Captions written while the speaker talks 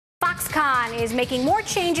Foxconn is making more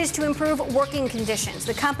changes to improve working conditions.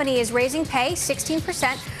 The company is raising pay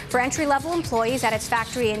 16% for entry-level employees at its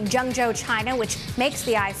factory in Zhengzhou, China, which makes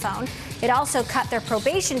the iPhone. It also cut their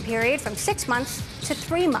probation period from 6 months to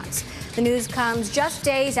 3 months. The news comes just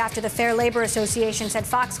days after the Fair Labor Association said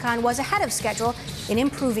Foxconn was ahead of schedule in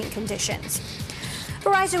improving conditions.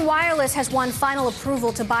 Verizon Wireless has won final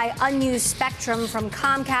approval to buy unused spectrum from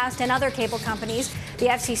Comcast and other cable companies. The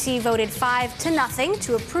FCC voted 5-0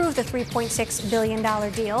 to approve the $3.6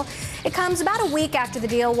 billion deal. It comes about a week after the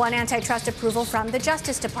deal won antitrust approval from the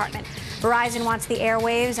Justice Department. Verizon wants the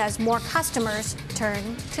airwaves as more customers turn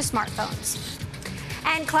to smartphones.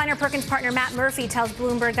 And Kleiner Perkins partner Matt Murphy tells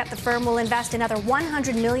Bloomberg that the firm will invest another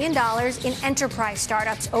 $100 million in enterprise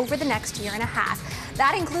startups over the next year and a half.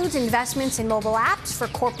 That includes investments in mobile apps for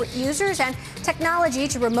corporate users and technology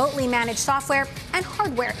to remotely manage software and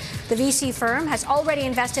hardware. The VC firm has already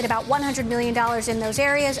invested about $100 million in those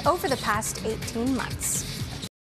areas over the past 18 months.